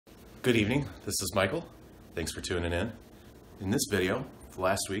Good evening, this is Michael. Thanks for tuning in. In this video,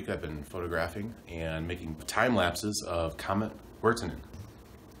 last week I've been photographing and making time lapses of Comet Writanen.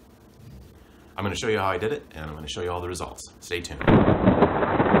 I'm going to show you how I did it, and I'm going to show you all the results. Stay tuned.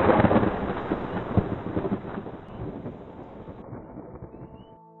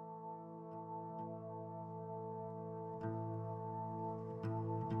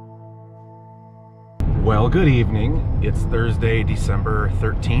 Well, good evening. It's Thursday, December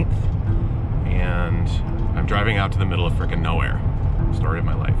 13th, and I'm driving out to the middle of frickin' nowhere. Story of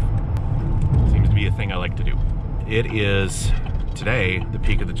my life. Seems to be a thing I like to do. It is today the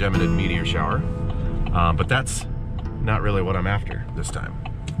peak of the Geminid meteor shower, but that's not really what I'm after this time.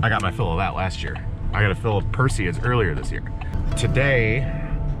 I got my fill of that last year. I got a fill of Perseids earlier this year. Today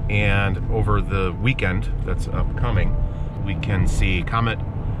and over the weekend that's upcoming, we can see Comet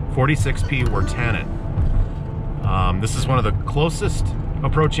 46P Wirtanen. This is one of the closest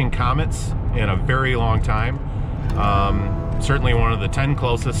approaching comets in a very long time. Certainly one of the 10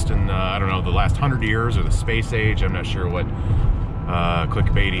 closest in, I don't know, the last 100 years or the space age. I'm not sure what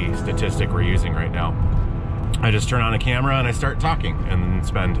clickbaity statistic we're using right now. I just turn on a camera and I start talking and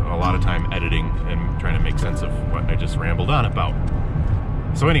spend a lot of time editing and trying to make sense of what I just rambled on about.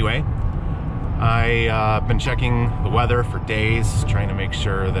 So anyway, I've been checking the weather for days, trying to make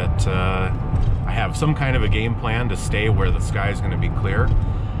sure that I have some kind of a game plan to stay where the sky is going to be clear.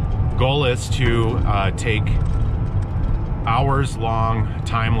 Goal is to take hours-long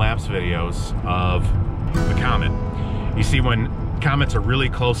time-lapse videos of the comet. You see, when comets are really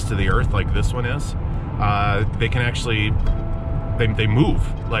close to the Earth, like this one is, they can actually they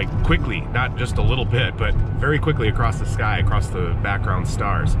move like quickly, not just a little bit, but very quickly across the sky, across the background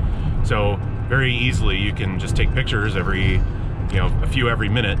stars. So very easily you can just take pictures every, a few every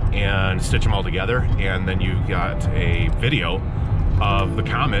minute and stitch them all together, and then you've got a video of the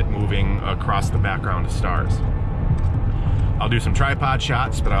comet moving across the background of stars. I'll do some tripod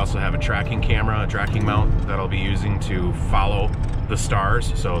shots, but I also have a tracking camera, a tracking mount that I'll be using to follow the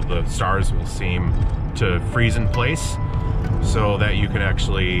stars, so the stars will seem to freeze in place so that you can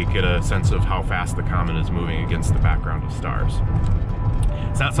actually get a sense of how fast the comet is moving against the background of stars.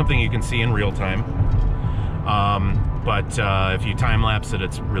 It's not something you can see in real time, but if you time-lapse it,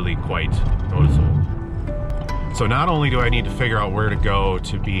 it's really quite noticeable. So not only do I need to figure out where to go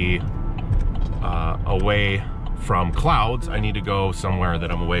to be away from clouds, I need to go somewhere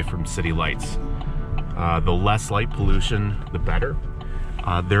that I'm away from city lights. The less light pollution, the better.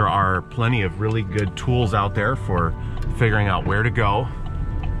 There are plenty of really good tools out there for figuring out where to go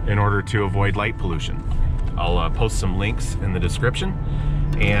in order to avoid light pollution. I'll post some links in the description,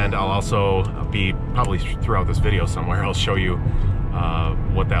 and I'll also be, probably throughout this video somewhere, I'll show you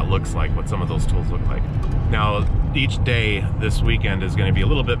what that looks like, what some of those tools look like. Now, each day this weekend is going to be a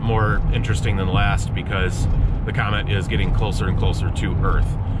little bit more interesting than the last because the comet is getting closer and closer to Earth,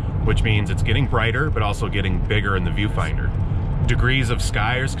 which means it's getting brighter, but also getting bigger in the viewfinder. Degrees of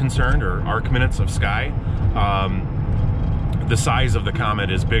sky is concerned, or arc minutes of sky, the size of the comet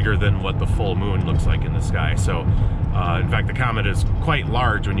is bigger than what the full moon looks like in the sky. So, in fact, the comet is quite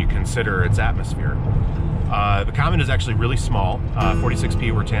large when you consider its atmosphere. The comet is actually really small.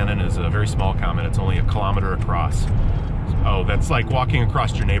 46P Wirtanen is a very small comet. It's only 1 kilometer across. Oh, that's like walking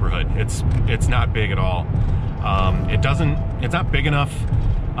across your neighborhood. It's not big at all. It's not big enough,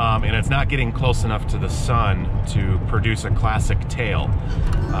 and it's not getting close enough to the sun to produce a classic tail.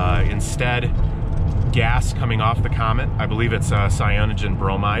 Instead, gas coming off the comet, I believe it's cyanogen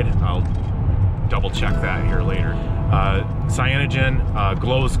bromide. I'll double check that here later. Cyanogen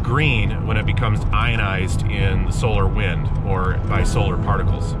glows green when it becomes ionized in the solar wind or by solar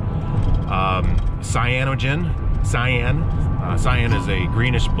particles. Cyan is a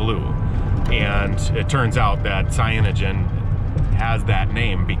greenish blue, and it turns out that cyanogen has that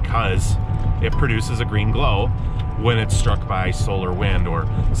name because it produces a green glow when it's struck by solar wind or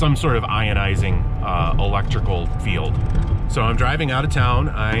some sort of ionizing electrical field. So I'm driving out of town.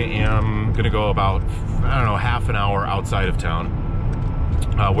 I am gonna go about, I don't know, half an hour outside of town.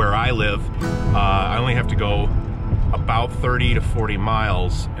 Where I live, I only have to go about 30 to 40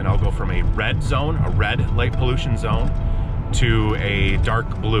 miles, and I'll go from a red zone, a red light pollution zone, to a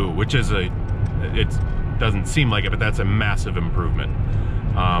dark blue, which is it doesn't seem like it, but that's a massive improvement.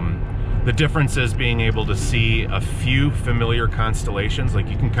 The difference is being able to see a few familiar constellations, like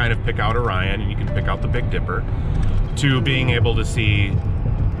you can kind of pick out Orion and you can pick out the Big Dipper, to being able to see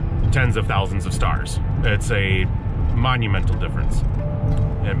tens of thousands of stars. It's a monumental difference.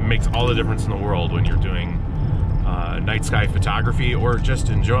 It makes all the difference in the world when you're doing night sky photography or just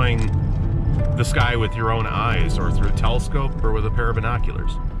enjoying the sky with your own eyes or through a telescope or with a pair of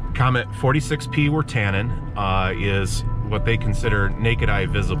binoculars. Comet 46P Wirtanen is what they consider naked eye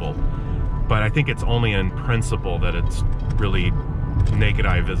visible, but I think it's only in principle that it's really naked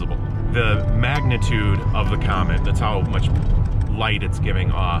eye visible. The magnitude of the comet, that's how much light it's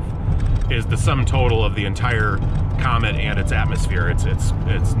giving off, is the sum total of the entire comet and its atmosphere,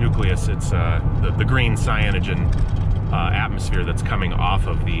 its nucleus, its the green cyanogen atmosphere that's coming off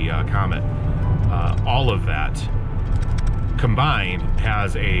of the comet. All of that combined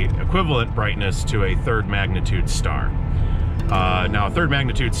has a equivalent brightness to a third magnitude star. Now, a third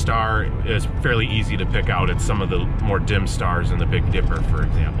magnitude star is fairly easy to pick out. It's some of the more dim stars in the Big Dipper, for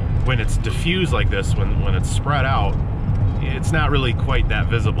example. When it's diffused like this, when it's spread out, it's not really quite that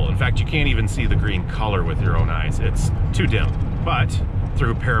visible. In fact, you can't even see the green color with your own eyes. It's too dim. But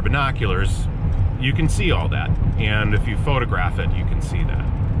through a pair of binoculars, you can see all that. And if you photograph it, you can see that.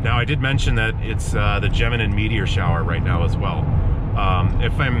 Now, I did mention that it's the Geminid meteor shower right now as well.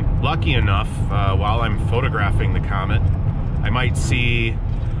 If I'm lucky enough, while I'm photographing the comet, I might see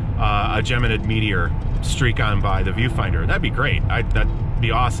a Geminid meteor streak on by the viewfinder. That'd be great. That'd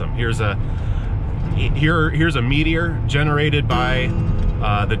be awesome. Here's a meteor generated by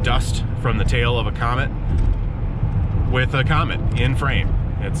the dust from the tail of a comet with a comet in frame.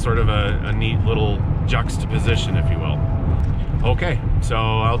 It's sort of a neat little juxtaposition, if you will. Okay, so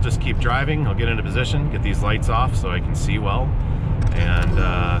I'll just keep driving. I'll get into position, get these lights off so I can see well, and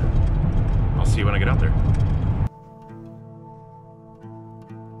I'll see you when I get out there.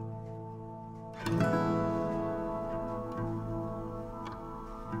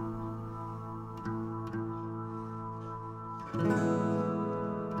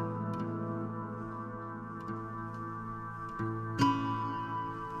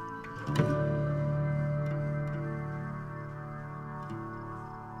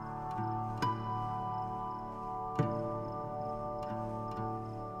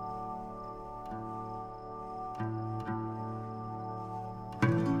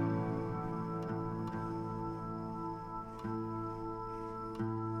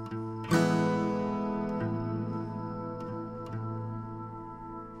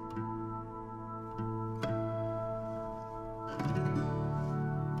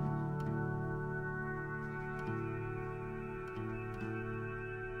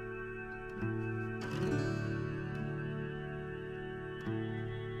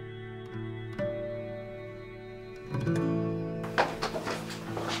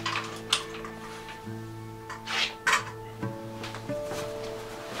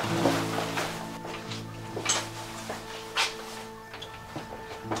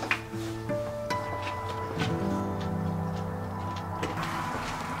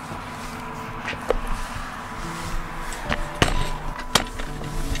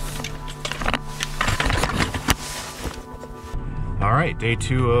 All right, day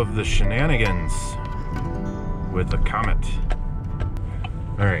 2 of the shenanigans with the Comet.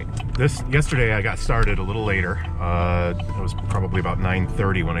 All right, yesterday I got started a little later. It was probably about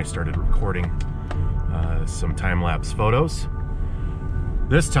 9:30 when I started recording some time-lapse photos.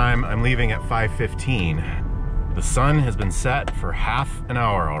 This time I'm leaving at 5:15. The sun has been set for half an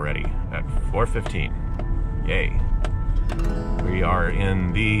hour already at 4:15. Yay. We are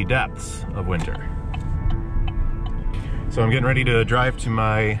in the depths of winter. So I'm getting ready to drive to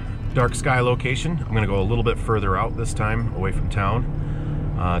my dark sky location. I'm gonna go a little bit further out this time, away from town.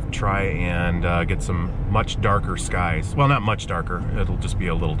 Try and get some much darker skies. Well, not much darker, it'll just be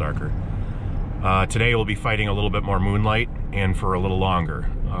a little darker. Today we'll be fighting a little bit more moonlight and for a little longer.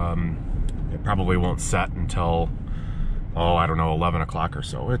 It probably won't set until, oh, I don't know, 11 o'clock or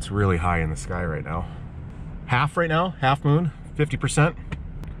so. It's really high in the sky right now. Half right now, half moon, 50%.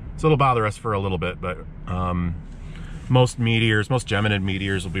 So it'll bother us for a little bit, but most Geminid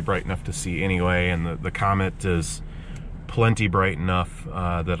meteors will be bright enough to see anyway, and the comet is plenty bright enough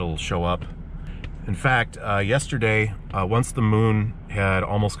that it'll show up. In fact, yesterday, once the moon had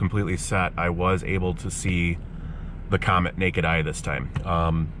almost completely set, I was able to see the comet naked eye this time.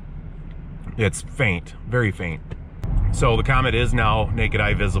 It's faint, very faint. So the comet is now naked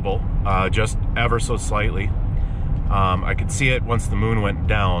eye visible, just ever so slightly. I could see it once the moon went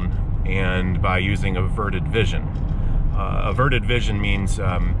down, and by using averted vision. Averted vision means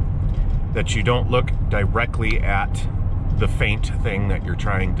that you don't look directly at the faint thing that you're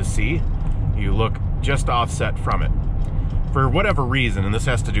trying to see. You look just offset from it. For whatever reason, and this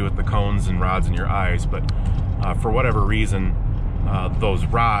has to do with the cones and rods in your eyes, but for whatever reason, those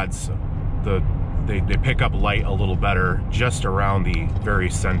rods, they pick up light a little better just around the very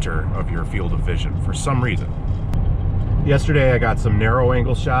center of your field of vision for some reason. Yesterday I got some narrow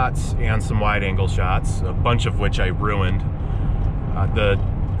angle shots and some wide angle shots, a bunch of which I ruined.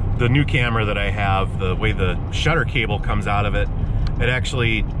 the new camera that I have, the way the shutter cable comes out of it, it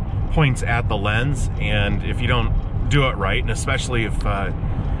actually points at the lens, and if you don't do it right, and especially if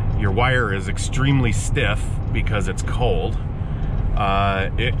your wire is extremely stiff because it's cold,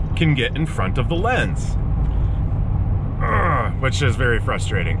 it can get in front of the lens, which is very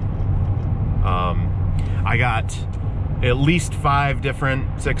frustrating. I got at least 6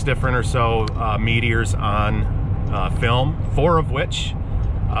 different or so meteors on film, 4 of which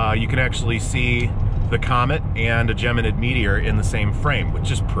you can actually see the comet and a Geminid meteor in the same frame,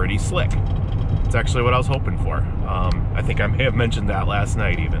 which is pretty slick. It's actually what I was hoping for. I think I may have mentioned that last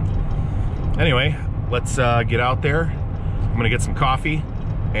night even. Anyway, let's get out there. I'm gonna get some coffee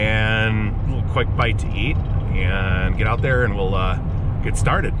and a little quick bite to eat and get out there, and we'll get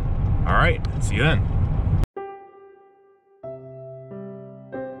started. All right, see you then.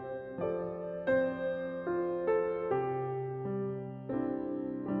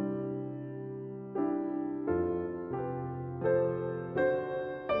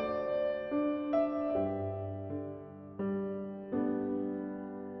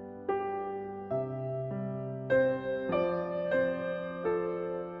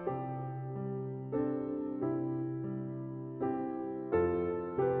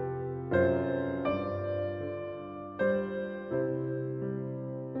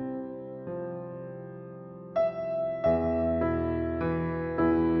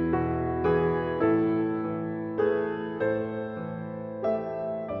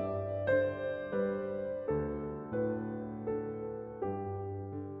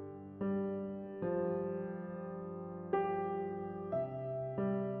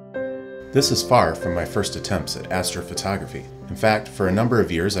 This is far from my first attempts at astrophotography. In fact, for a number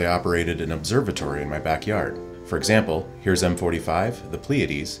of years I operated an observatory in my backyard. For example, here's M45, the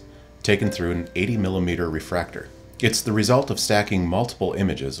Pleiades, taken through an 80mm refractor. It's the result of stacking multiple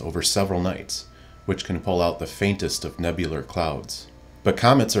images over several nights, which can pull out the faintest of nebular clouds. But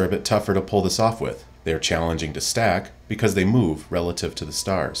comets are a bit tougher to pull this off with. They are challenging to stack because they move relative to the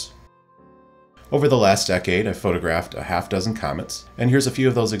stars. Over the last decade, I've photographed a half-dozen comets, and here's a few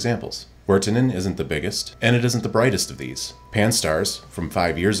of those examples. Wirtanen isn't the biggest, and it isn't the brightest of these. Pan-STARRS, from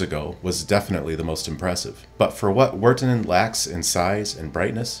 5 years ago, was definitely the most impressive. But for what Wirtanen lacks in size and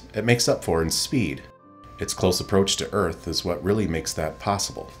brightness, it makes up for in speed. Its close approach to Earth is what really makes that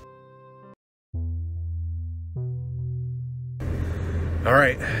possible. All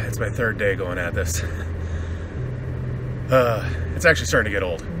right, it's my 3rd day going at this. It's actually starting to get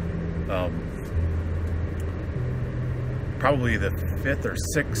old. Probably the 5th or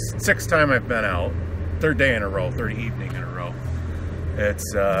 6th time I've been out. 3rd day in a row, 3rd evening in a row.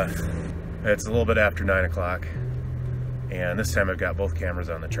 It's a little bit after 9 o'clock, and this time I've got both cameras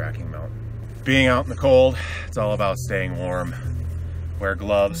on the tracking mount. Being out in the cold, it's all about staying warm. Wear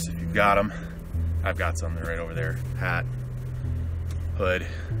gloves if you've got them. I've got some right over there. Hat, hood,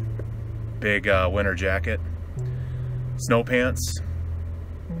 big winter jacket, snow pants,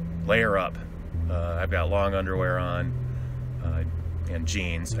 layer up. I've got long underwear on. And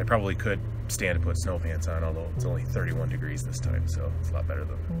jeans. I probably could stand to put snow pants on, although it's only 31 degrees this time, so it's a lot better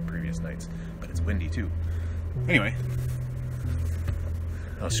than previous nights. But it's windy too. Anyway,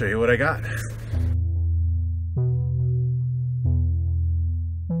 I'll show you what I got.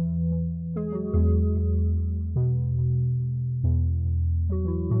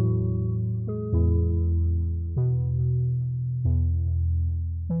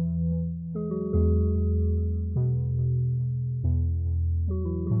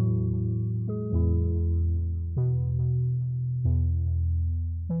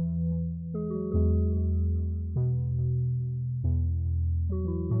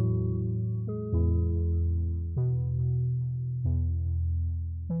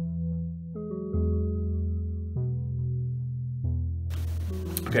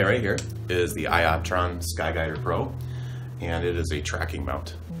 Okay, right here is the iOptron Skyguider Pro, and it is a tracking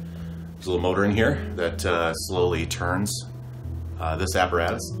mount. There's a little motor in here that slowly turns this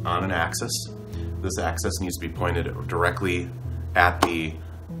apparatus on an axis. This axis needs to be pointed directly at the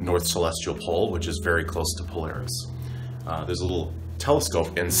North Celestial Pole, which is very close to Polaris. There's a little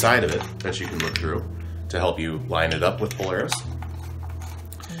telescope inside of it that you can look through to help you line it up with Polaris.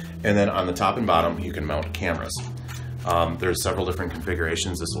 And then on the top and bottom, you can mount cameras. There's several different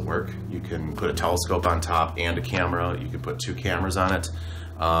configurations this will work. You can put a telescope on top and a camera. You can put 2 cameras on it.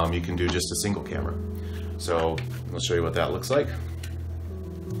 You can do just a single camera. So I'll show you what that looks like.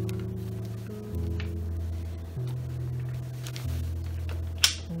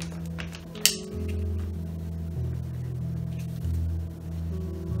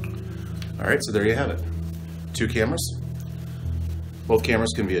 All right, so there you have it. 2 cameras, Both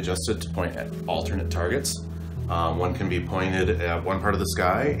cameras can be adjusted to point at alternate targets. One can be pointed at one part of the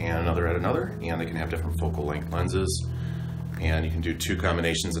sky and another at another, and they can have different focal length lenses, and you can do 2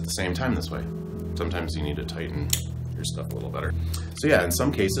 combinations at the same time this way. Sometimes you need to tighten your stuff a little better. So yeah, in some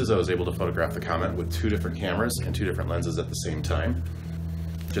cases I was able to photograph the comet with 2 different cameras and 2 different lenses at the same time.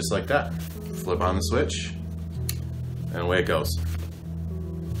 Just like that. Flip on the switch, and away it goes.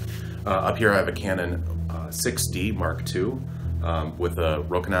 Up here I have a Canon 6D Mark II with a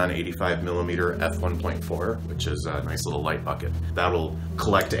Rokinon 85mm f1.4, which is a nice little light bucket. That'll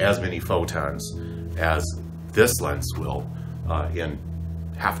collect as many photons as this lens will in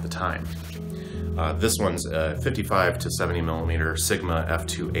half the time. This one's a 55 to 70mm Sigma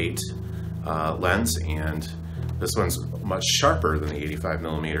f2.8 lens, and this one's much sharper than the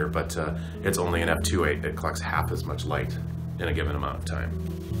 85mm, but it's only an f2.8. It collects half as much light in a given amount of time.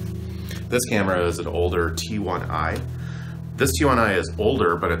 This camera is an older T1i. This T1i is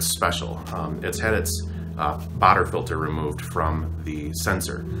older, but it's special. It's had its Botter filter removed from the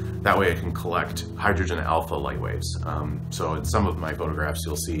sensor. That way it can collect hydrogen alpha light waves. So in some of my photographs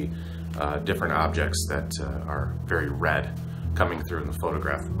you'll see different objects that are very red coming through in the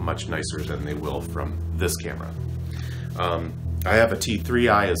photograph, much nicer than they will from this camera. I have a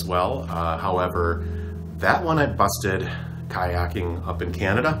T3i as well. However, that one I busted kayaking up in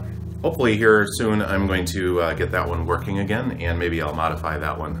Canada. Hopefully here soon I'm going to get that one working again, and maybe I'll modify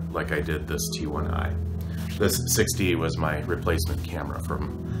that one like I did this T1i. This 6D was my replacement camera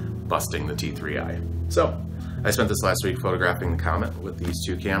from busting the T3i. So I spent this last week photographing the comet with these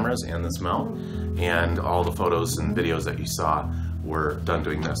 2 cameras and this mount, and all the photos and videos that you saw were done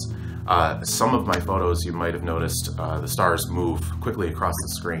doing this. Some of my photos you might have noticed the stars move quickly across the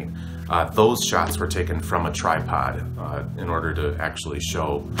screen. Those shots were taken from a tripod in order to actually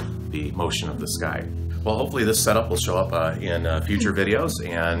show the motion of the sky. Well, hopefully this setup will show up in future videos,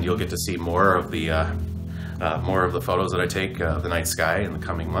 and you'll get to see more of the photos that I take of the night sky in the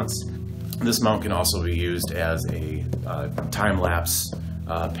coming months. This mount can also be used as a time-lapse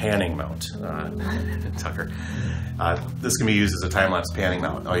panning mount. Tucker. This can be used as a time-lapse panning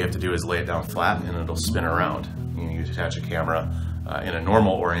mount. All you have to do is lay it down flat and it'll spin around. You attach a camera in a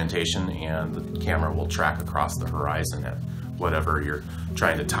normal orientation, and the camera will track across the horizon at whatever you're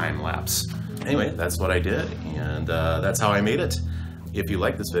trying to time lapse. Anyway, that's what I did, and that's how I made it. If you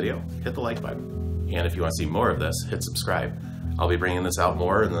like this video, hit the like button. And if you want to see more of this, hit subscribe. I'll be bringing this out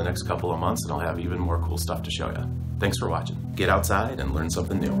more in the next couple of months, and I'll have even more cool stuff to show you. Thanks for watching. Get outside and learn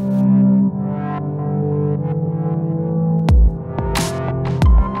something new.